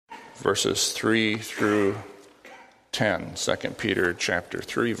verses 3 through 10. 2 Peter chapter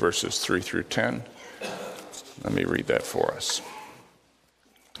 3, verses 3 through 10. Let me read that for us.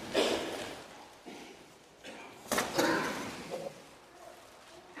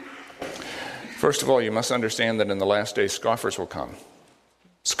 First of all, you must understand that in the last days scoffers will come,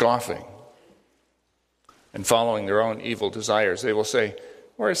 scoffing and following their own evil desires. They will say,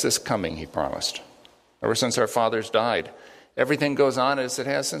 "Where is this coming he promised? Ever since our fathers died, everything goes on as it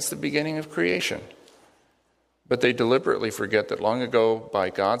has since the beginning of creation." But they deliberately forget that long ago, by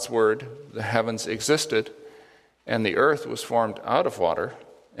God's word, the heavens existed, and the earth was formed out of water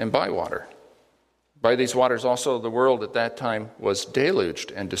and by water. By these waters also the world at that time was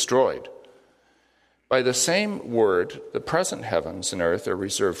deluged and destroyed. By the same word, the present heavens and earth are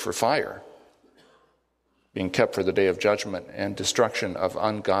reserved for fire, being kept for the day of judgment and destruction of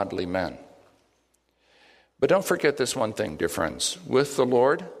ungodly men. But don't forget this one thing, dear friends. With the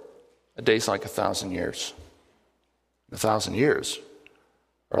Lord, a day's like 1,000 years. 1,000 years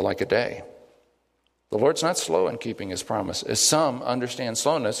are like a day. The Lord's not slow in keeping his promise. As some understand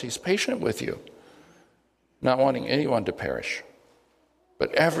slowness, he's patient with you, not wanting anyone to perish,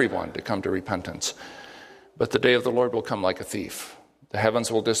 but everyone to come to repentance. But the day of the Lord will come like a thief. The heavens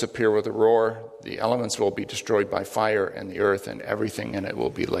will disappear with a roar, the elements will be destroyed by fire, and the earth and everything in it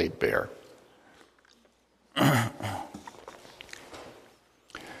will be laid bare.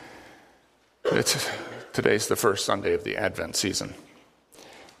 Today's the first Sunday of the Advent season.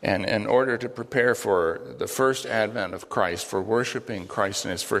 And in order to prepare for the first advent of Christ, for worshiping Christ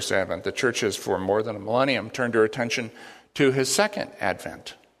in his first advent, the church has for more than a millennium turned her attention to his second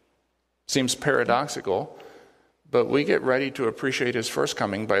advent. Seems paradoxical, but we get ready to appreciate his first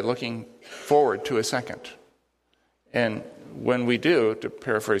coming by looking forward to his second. And when we do, to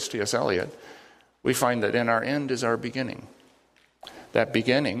paraphrase T.S. Eliot, we find that in our end is our beginning. That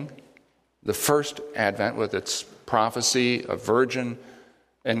beginning, the first advent with its prophecy, a virgin,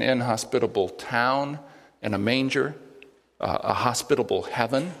 an inhospitable town, and a manger, a hospitable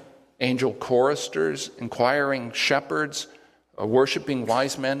heaven, angel choristers, inquiring shepherds, worshiping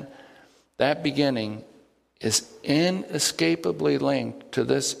wise men, that beginning is inescapably linked to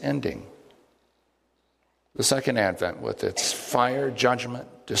this ending. The second advent with its fire, judgment,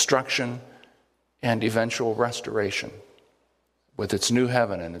 destruction, and eventual restoration, with its new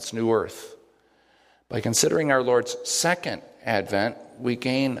heaven and its new earth. By considering our Lord's second advent, we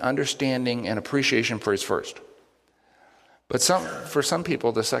gain understanding and appreciation for his first. But for some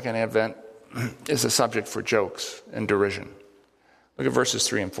people, the second advent is a subject for jokes and derision. Look at verses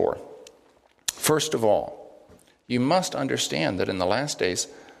 3 and 4. First of all, you must understand that in the last days,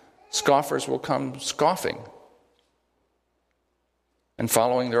 scoffers will come scoffing and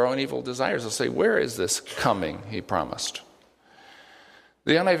following their own evil desires. They'll say, "Where is this coming he promised?"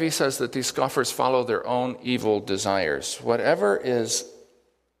 The NIV says that these scoffers follow their own evil desires. Whatever is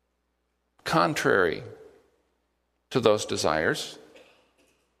contrary to those desires,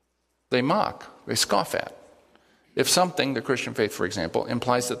 they mock, they scoff at. If something, the Christian faith, for example,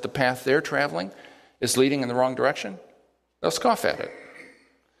 implies that the path they're traveling is leading in the wrong direction, they'll scoff at it.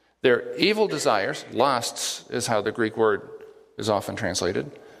 Their evil desires, lusts is how the Greek word is often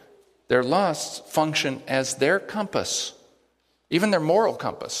translated, their lusts function as their compass, even their moral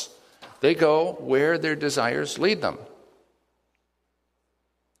compass. They go where their desires lead them,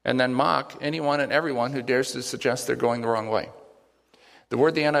 and then mock anyone and everyone who dares to suggest they're going the wrong way. The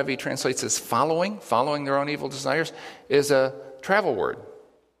word the NIV translates as following their own evil desires, is a travel word. In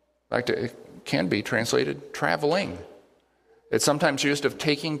fact, it can be translated traveling. It's sometimes used of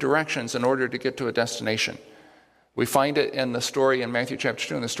taking directions in order to get to a destination. We find it in the story in Matthew chapter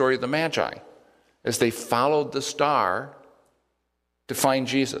 2, in the story of the Magi, as they followed the star to find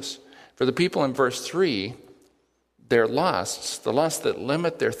Jesus. For the people in verse 3, their lusts, the lusts that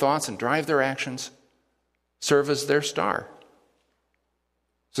limit their thoughts and drive their actions, serve as their star.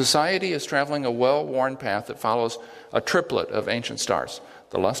 Society is traveling a well-worn path that follows a triplet of ancient stars.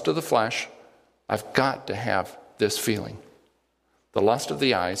 The lust of the flesh, I've got to have this feeling. The lust of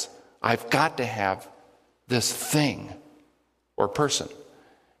the eyes, I've got to have this thing or person.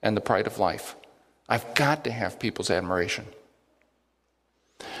 And the pride of life, I've got to have people's admiration.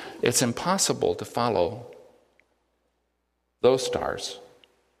 It's impossible to follow those stars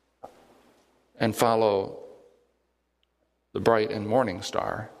and follow the bright and morning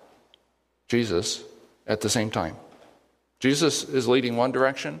star, Jesus, at the same time. Jesus is leading one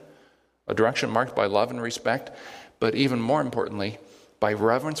direction, a direction marked by love and respect, but even more importantly, by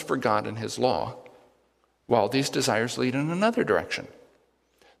reverence for God and his law, while these desires lead in another direction.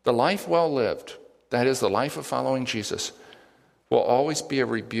 The life well lived, that is the life of following Jesus, will always be a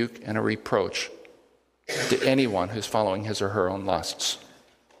rebuke and a reproach to anyone who's following his or her own lusts.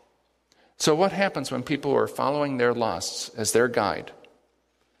 So what happens when people are following their lusts as their guide?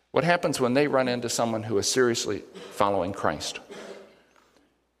 What happens when they run into someone who is seriously following Christ?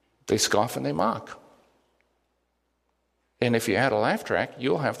 They scoff and they mock. And if you add a laugh track,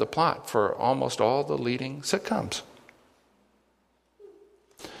 you'll have the plot for almost all the leading sitcoms.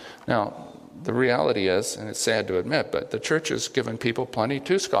 Now, the reality is, and it's sad to admit, but the church has given people plenty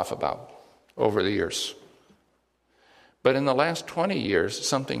to scoff about over the years. But in the last 20 years,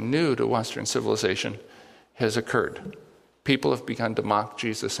 something new to Western civilization has occurred. People have begun to mock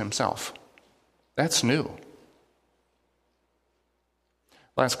Jesus himself. That's new.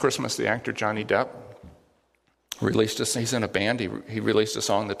 Last Christmas, the actor Johnny Depp he's in a band, he released a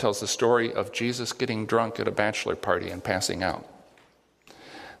song that tells the story of Jesus getting drunk at a bachelor party and passing out.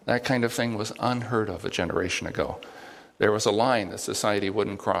 That kind of thing was unheard of a generation ago. There was a line that society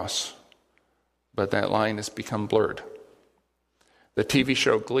wouldn't cross, but that line has become blurred. The TV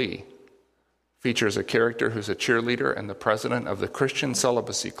show Glee features a character who's a cheerleader and the president of the Christian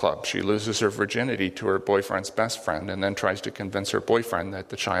Celibacy Club. She loses her virginity to her boyfriend's best friend and then tries to convince her boyfriend that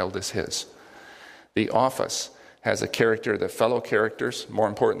the child is his. The Office has a character that fellow characters, more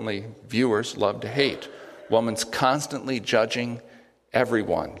importantly viewers, love to hate. Woman's constantly judging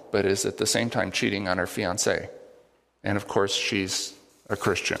everyone, but is at the same time cheating on her fiancé. And of course, she's a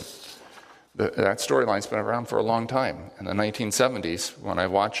Christian. That storyline's been around for a long time. In the 1970s, when I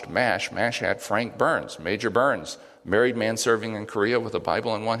watched MASH, MASH had Frank Burns, Major Burns, married man serving in Korea with a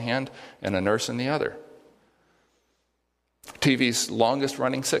Bible in one hand and a nurse in the other. TV's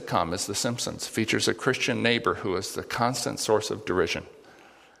longest-running sitcom is The Simpsons, features a Christian neighbor who is the constant source of derision.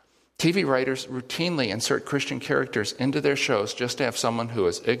 TV writers routinely insert Christian characters into their shows just to have someone who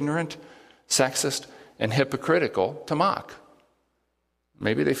is ignorant, sexist, and hypocritical to mock.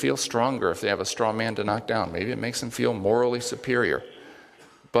 Maybe they feel stronger if they have a straw man to knock down. Maybe it makes them feel morally superior.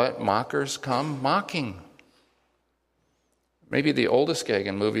 But mockers come mocking. Maybe the oldest gag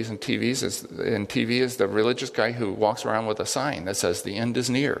in movies and TV is the religious guy who walks around with a sign that says the end is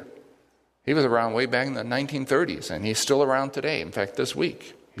near. He was around way back in the 1930s, and he's still around today. In fact, this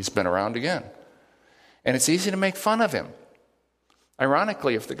week, he's been around again. And it's easy to make fun of him.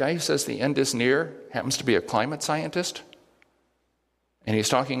 Ironically, if the guy who says the end is near happens to be a climate scientist, and he's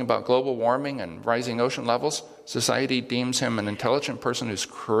talking about global warming and rising ocean levels, society deems him an intelligent person who's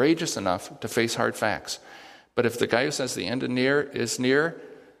courageous enough to face hard facts. But if the guy who says the end is near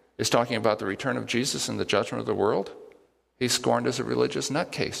is talking about the return of Jesus and the judgment of the world, he's scorned as a religious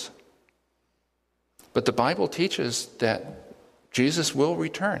nutcase. But the Bible teaches that Jesus will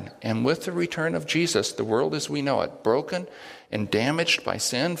return. And with the return of Jesus, the world as we know it, broken and damaged by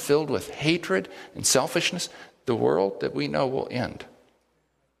sin, filled with hatred and selfishness, the world that we know will end.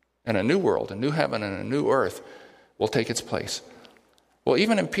 And a new world, a new heaven and a new earth will take its place. Well,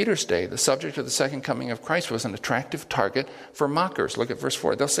 even in Peter's day, the subject of the second coming of Christ was an attractive target for mockers. Look at verse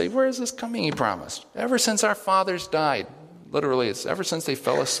 4. They'll say, where is this coming he promised? Ever since our fathers died. Literally, it's ever since they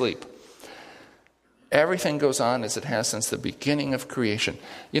fell asleep. Everything goes on as it has since the beginning of creation.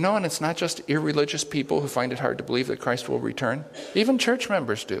 You know, and it's not just irreligious people who find it hard to believe that Christ will return. Even church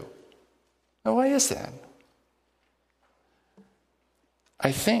members do. Now, why is that?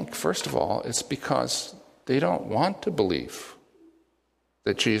 I think, first of all, it's because they don't want to believe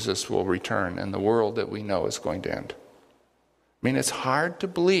that Jesus will return and the world that we know is going to end. I mean, it's hard to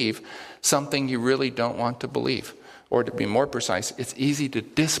believe something you really don't want to believe. Or to be more precise, it's easy to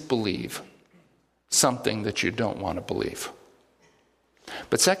disbelieve something that you don't want to believe.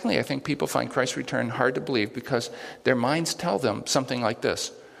 But secondly, I think people find Christ's return hard to believe because their minds tell them something like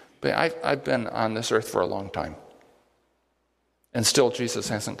this. But I've been on this earth for a long time, and still Jesus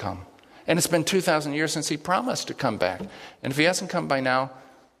hasn't come. And it's been 2,000 years since he promised to come back. And if he hasn't come by now,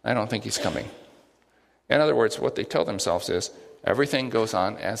 I don't think he's coming. In other words, what they tell themselves is, everything goes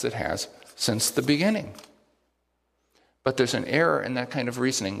on as it has since the beginning. But there's an error in that kind of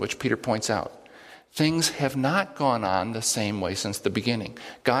reasoning, which Peter points out. Things have not gone on the same way since the beginning.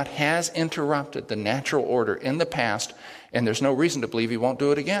 God has interrupted the natural order in the past, and there's no reason to believe he won't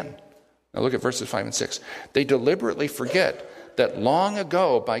do it again. Now look at verses 5 and 6. They deliberately forget that long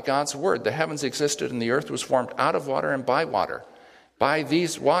ago, by God's word, the heavens existed and the earth was formed out of water and by water. By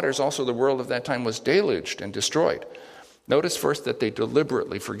these waters also the world of that time was deluged and destroyed. Notice first that they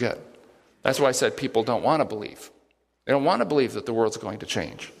deliberately forget. That's why I said people don't want to believe. They don't want to believe that the world's going to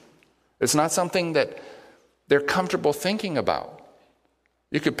change. It's not something that they're comfortable thinking about.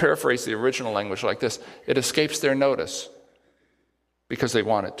 You could paraphrase the original language like this. It escapes their notice because they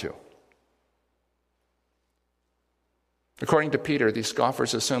want it to. According to Peter, these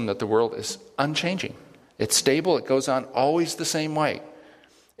scoffers assume that the world is unchanging. It's stable. It goes on always the same way.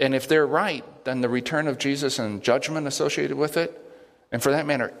 And if they're right, then the return of Jesus and judgment associated with it, and for that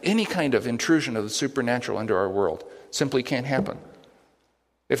matter, any kind of intrusion of the supernatural into our world, simply can't happen.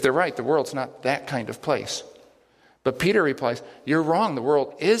 If they're right, the world's not that kind of place. But Peter replies, you're wrong. The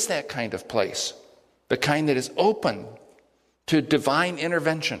world is that kind of place, the kind that is open to divine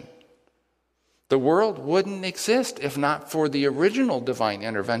intervention. The world wouldn't exist if not for the original divine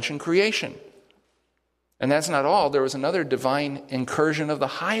intervention, creation. And that's not all. There was another divine incursion of the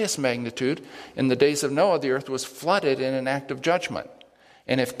highest magnitude. In the days of Noah, the earth was flooded in an act of judgment.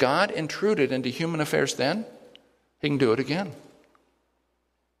 And if God intruded into human affairs then, he can do it again.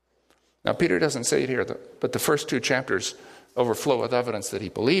 Now, Peter doesn't say it here, but the first 2 chapters overflow with evidence that he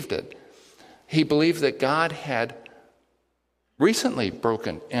believed it. He believed that God had recently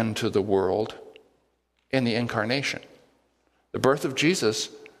broken into the world in the incarnation. The birth of Jesus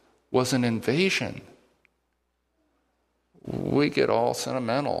was an invasion. We get all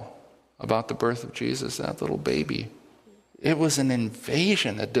sentimental about the birth of Jesus, that little baby. It was an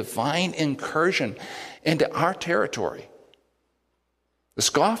invasion, a divine incursion into our territory. The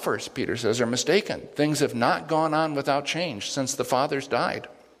scoffers, Peter says, are mistaken. Things have not gone on without change since the fathers died,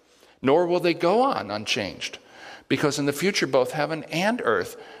 nor will they go on unchanged, because in the future both heaven and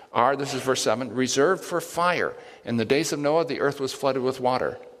earth are, this is verse 7, reserved for fire. In the days of Noah, the earth was flooded with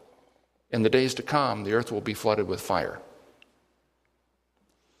water. In the days to come, the earth will be flooded with fire.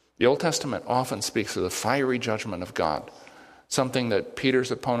 The Old Testament often speaks of the fiery judgment of God, something that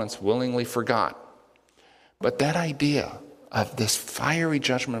Peter's opponents willingly forgot. But that idea of this fiery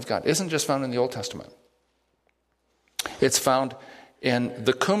judgment of God isn't just found in the Old Testament. It's found in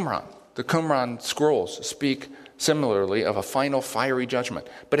the Qumran. The Qumran scrolls speak similarly of a final fiery judgment.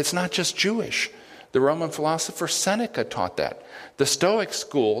 But it's not just Jewish. The Roman philosopher Seneca taught that. The Stoic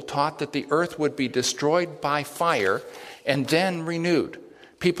school taught that the earth would be destroyed by fire and then renewed.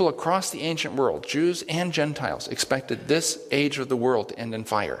 People across the ancient world, Jews and Gentiles, expected this age of the world to end in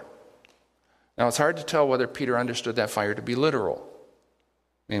fire. Now, it's hard to tell whether Peter understood that fire to be literal.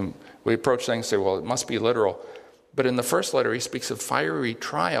 I mean, we approach things and say, well, it must be literal. But in the first letter, he speaks of fiery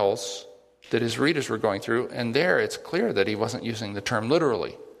trials that his readers were going through, and there it's clear that he wasn't using the term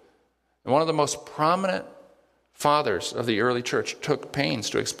literally. And one of the most prominent fathers of the early church took pains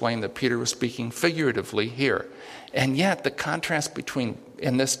to explain that Peter was speaking figuratively here. And yet the contrast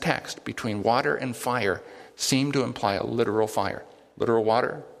in this text between water and fire seemed to imply a literal fire. Literal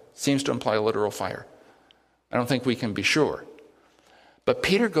water seems to imply a literal fire. I don't think we can be sure. But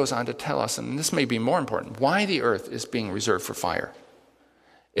Peter goes on to tell us, and this may be more important, why the earth is being reserved for fire.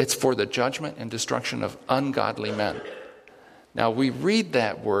 It's for the judgment and destruction of ungodly men. Now, we read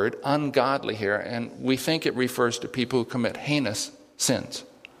that word, ungodly, here, and we think it refers to people who commit heinous sins.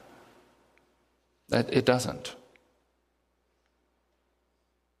 That it doesn't.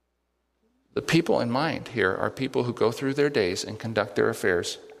 The people in mind here are people who go through their days and conduct their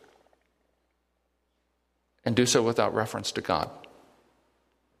affairs and do so without reference to God.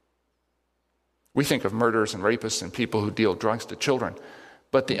 We think of murderers and rapists and people who deal drugs to children.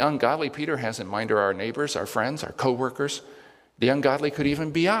 But the ungodly Peter has in mind are our neighbors, our friends, our co-workers. The ungodly could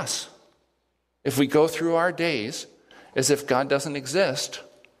even be us. If we go through our days as if God doesn't exist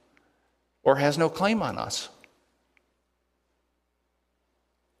or has no claim on us.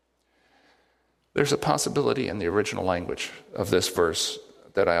 There's a possibility in the original language of this verse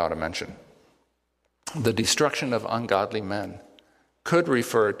that I ought to mention. The destruction of ungodly men could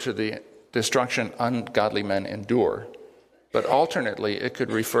refer to the destruction ungodly men endure, but alternately it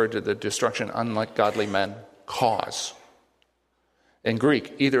could refer to the destruction ungodly men cause. In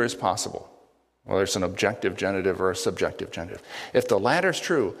Greek, either is possible, whether it's an objective genitive or a subjective genitive. If the latter is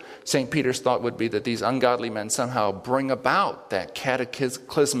true, St. Peter's thought would be that these ungodly men somehow bring about that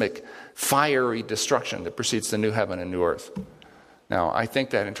cataclysmic, fiery destruction that precedes the new heaven and new earth. Now, I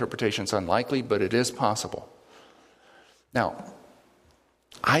think that interpretation is unlikely, but it is possible. Now,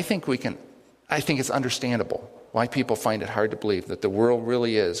 I think it's understandable why people find it hard to believe that the world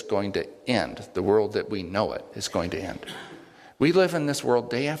really is going to end. The world that we know it is going to end. We live in this world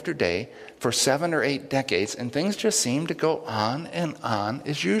day after day for 7 or 8 decades, and things just seem to go on and on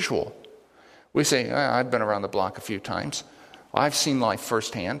as usual. We say, I've been around the block a few times. I've seen life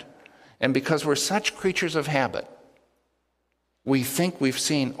firsthand. And because we're such creatures of habit, we think we've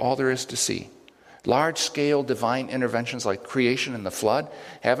seen all there is to see. Large-scale divine interventions like creation and the flood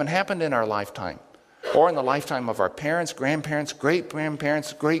haven't happened in our lifetime or in the lifetime of our parents, grandparents,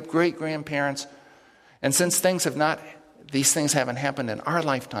 great-grandparents, great-great-grandparents. And since these things haven't happened in our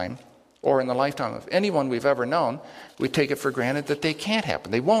lifetime, or in the lifetime of anyone we've ever known, we take it for granted that they can't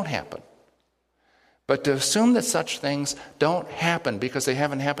happen. They won't happen. But to assume that such things don't happen because they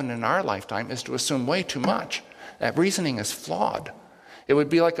haven't happened in our lifetime is to assume way too much. That reasoning is flawed. It would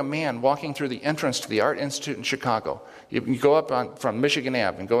be like a man walking through the entrance to the Art Institute in Chicago. You go up from Michigan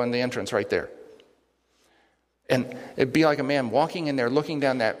Ave and go in the entrance right there. And it'd be like a man walking in there looking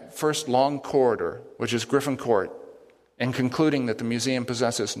down that first long corridor, which is Griffin Court, and concluding that the museum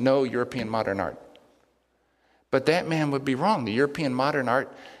possesses no European modern art. But that man would be wrong. The European modern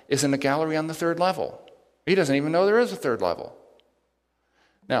art is in a gallery on the third level. He doesn't even know there is a third level.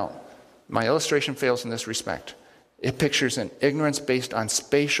 Now, my illustration fails in this respect. It pictures an ignorance based on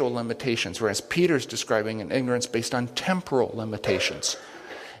spatial limitations, whereas Peter's describing an ignorance based on temporal limitations.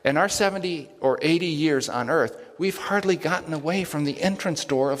 In our 70 or 80 years on earth, we've hardly gotten away from the entrance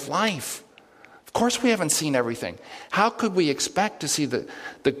door of life. Of course we haven't seen everything. How could we expect to see the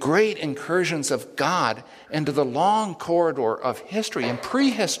great incursions of God into the long corridor of history and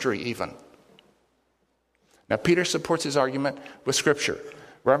prehistory even? Now Peter supports his argument with Scripture.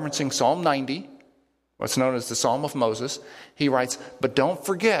 Referencing Psalm 90, what's known as the Psalm of Moses, he writes, "But don't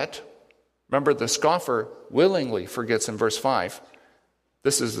forget," remember the scoffer willingly forgets in verse 5.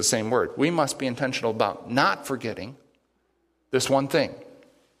 This is the same word. We must be intentional about not forgetting this one thing.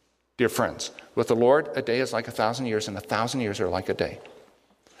 Dear friends, with the Lord, a day is like 1,000 years, and 1,000 years are like a day.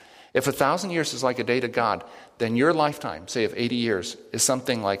 If 1,000 years is like a day to God, then your lifetime, say of 80 years, is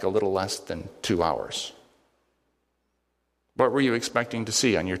something like a little less than 2 hours. What were you expecting to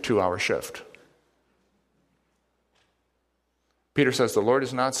see on your 2-hour shift? Peter says the Lord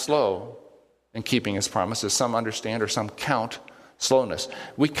is not slow in keeping his promises. Some understand or some count slowness.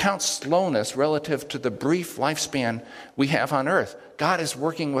 We count slowness relative to the brief lifespan we have on earth. God is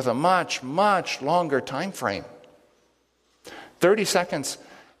working with a much, much longer time frame. 30 seconds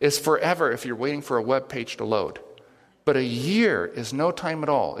is forever if you're waiting for a web page to load. But a year is no time at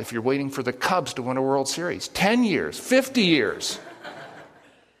all if you're waiting for the Cubs to win a World Series. 10 years, 50 years.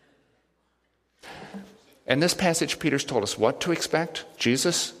 In this passage, Peter's told us what to expect.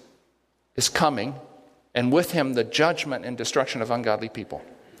 Jesus is coming, and with him the judgment and destruction of ungodly people.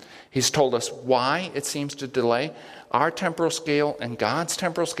 He's told us why it seems to delay. Our temporal scale and God's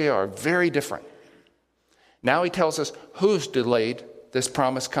temporal scale are very different. Now he tells us who's delayed this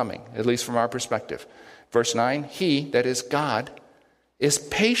promise coming, at least from our perspective. Verse 9, he, that is God, is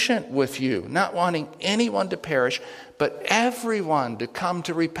patient with you, not wanting anyone to perish, but everyone to come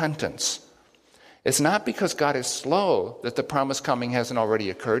to repentance. It's not because God is slow that the promise coming hasn't already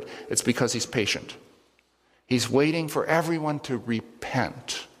occurred. It's because he's patient. He's waiting for everyone to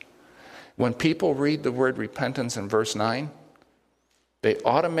repent. When people read the word repentance in verse 9, they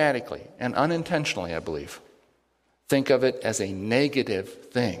automatically and unintentionally, I believe, think of it as a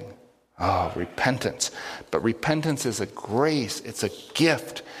negative thing. Oh, repentance. But repentance is a grace. It's a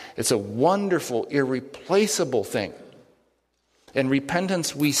gift. It's a wonderful, irreplaceable thing. In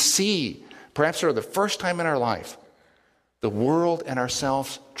repentance, we see, perhaps for the first time in our life, the world and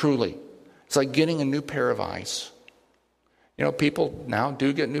ourselves truly. It's like getting a new pair of eyes. You know, people now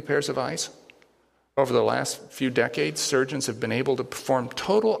do get new pairs of eyes. Over the last few decades, surgeons have been able to perform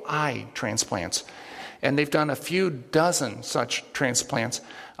total eye transplants. And they've done a few dozen such transplants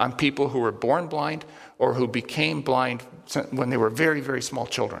on people who were born blind or who became blind when they were very, very small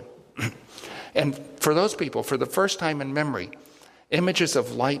children. And for those people, for the first time in memory, images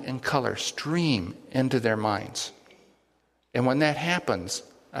of light and color stream into their minds. And when that happens,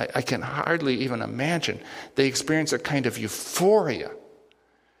 I can hardly even imagine, they experience a kind of euphoria.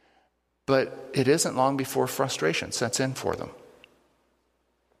 But it isn't long before frustration sets in for them.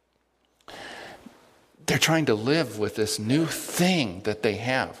 They're trying to live with this new thing that they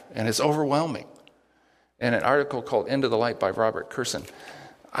have, and it's overwhelming. In an article called Into the Light by Robert Kurson,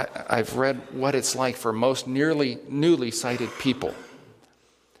 I've read what it's like for most newly sighted people.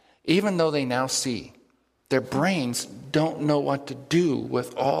 Even though they now see, their brains don't know what to do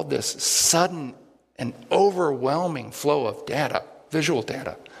with all this sudden and overwhelming flow of data, visual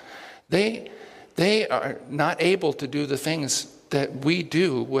data. They are not able to do the things that we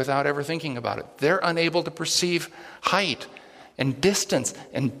do without ever thinking about it. They're unable to perceive height and distance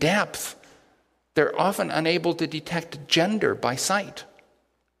and depth. They're often unable to detect gender by sight.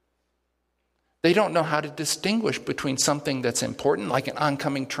 They don't know how to distinguish between something that's important, like an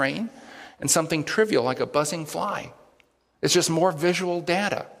oncoming train, and something trivial, like a buzzing fly. It's just more visual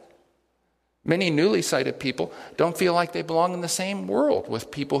data. Many newly sighted people don't feel like they belong in the same world with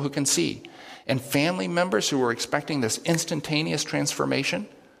people who can see. And family members who are expecting this instantaneous transformation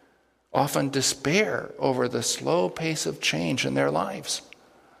often despair over the slow pace of change in their lives.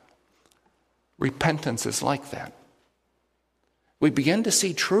 Repentance is like that. We begin to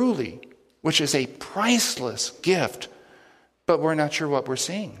see truly, which is a priceless gift, but we're not sure what we're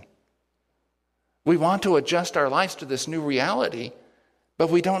seeing. We want to adjust our lives to this new reality,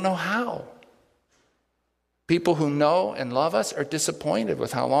 but we don't know how. People who know and love us are disappointed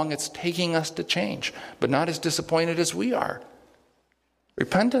with how long it's taking us to change, but not as disappointed as we are.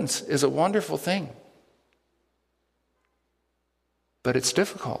 Repentance is a wonderful thing, but it's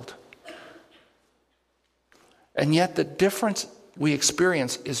difficult. And yet the difference we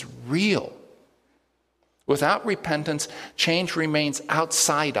experience is real. Without repentance, change remains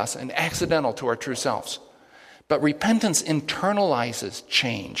outside us and accidental to our true selves. But repentance internalizes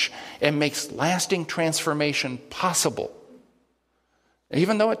change and makes lasting transformation possible. And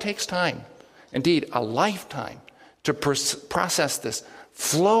even though it takes time, indeed a lifetime, to process this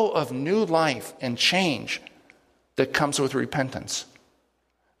flow of new life and change that comes with repentance,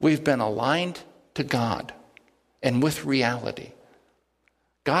 we've been aligned to God and with reality.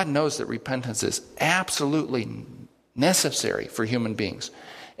 God knows that repentance is absolutely necessary for human beings,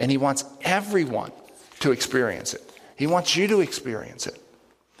 and He wants everyone to experience it. He wants you to experience it.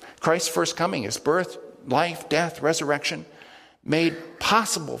 Christ's first coming, His birth, life, death, resurrection, made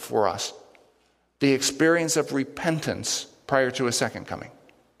possible for us the experience of repentance prior to His second coming,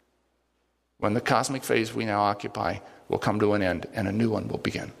 when the cosmic phase we now occupy will come to an end and a new one will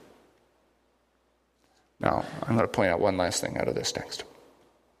begin. Now, I'm going to point out one last thing out of this text.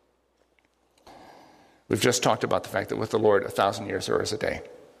 We've just talked about the fact that with the Lord, 1,000 years are as a day.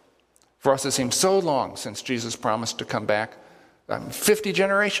 For us, it seems so long since Jesus promised to come back. 50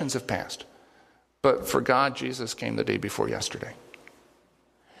 generations have passed. But for God, Jesus came the day before yesterday.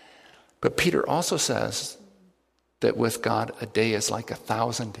 But Peter also says that with God, a day is like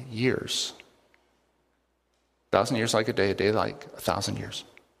 1,000 years. 1,000 years like a day like 1,000 years.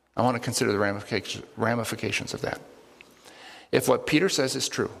 I want to consider the ramifications of that. If what Peter says is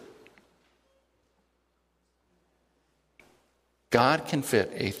true, God can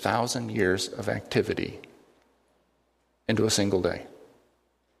fit 1,000 years of activity into a single day.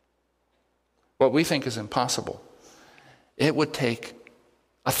 What we think is impossible, it would take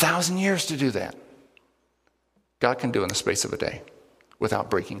 1,000 years to do that. God can do in the space of a day without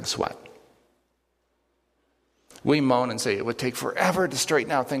breaking a sweat. We moan and say it would take forever to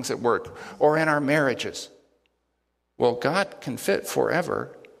straighten out things at work or in our marriages. Well, God can fit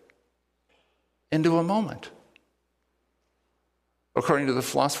forever into a moment. According to the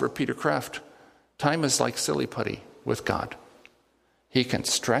philosopher Peter Kreeft, time is like silly putty with God. He can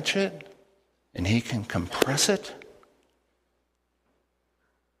stretch it and He can compress it.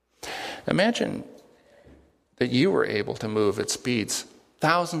 Imagine that you were able to move at speeds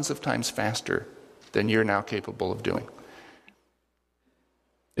thousands of times faster than you're now capable of doing.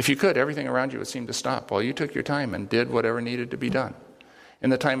 If you could, everything around you would seem to stop while you took your time and did whatever needed to be done. In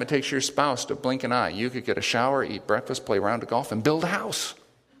the time it takes your spouse to blink an eye, you could get a shower, eat breakfast, play a round of golf, and build a house.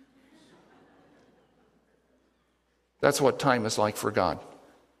 That's what time is like for God.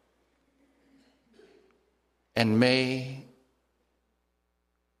 And may,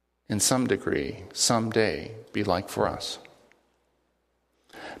 in some degree, someday, be like for us.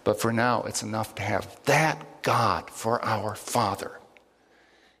 But for now, it's enough to have that God for our Father.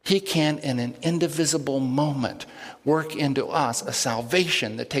 He can, in an indivisible moment, work into us a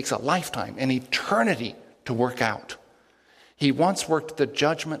salvation that takes a lifetime, an eternity to work out. He once worked the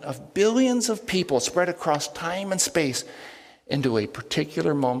judgment of billions of people spread across time and space into a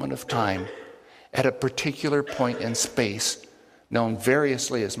particular moment of time at a particular point in space, known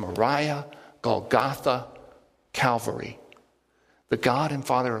variously as Moriah, Golgotha, Calvary. The God and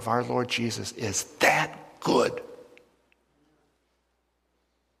Father of our Lord Jesus is that good.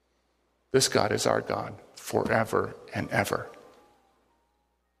 This God is our God forever and ever.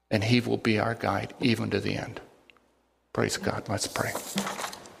 And He will be our guide even to the end. Praise God. Let's pray.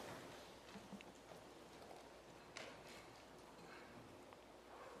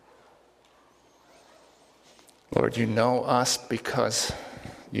 Lord, you know us because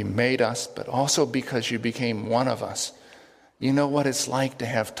you made us, but also because you became one of us. You know what it's like to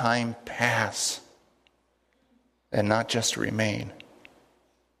have time pass and not just remain.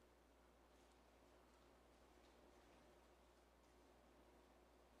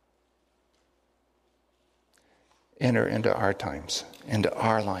 Enter into our times, into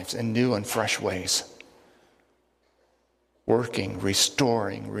our lives in new and fresh ways. Working,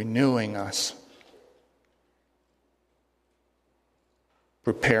 restoring, renewing us.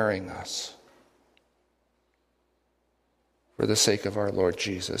 Preparing us for the sake of our Lord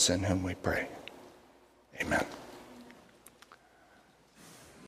Jesus, in whom we pray. Amen.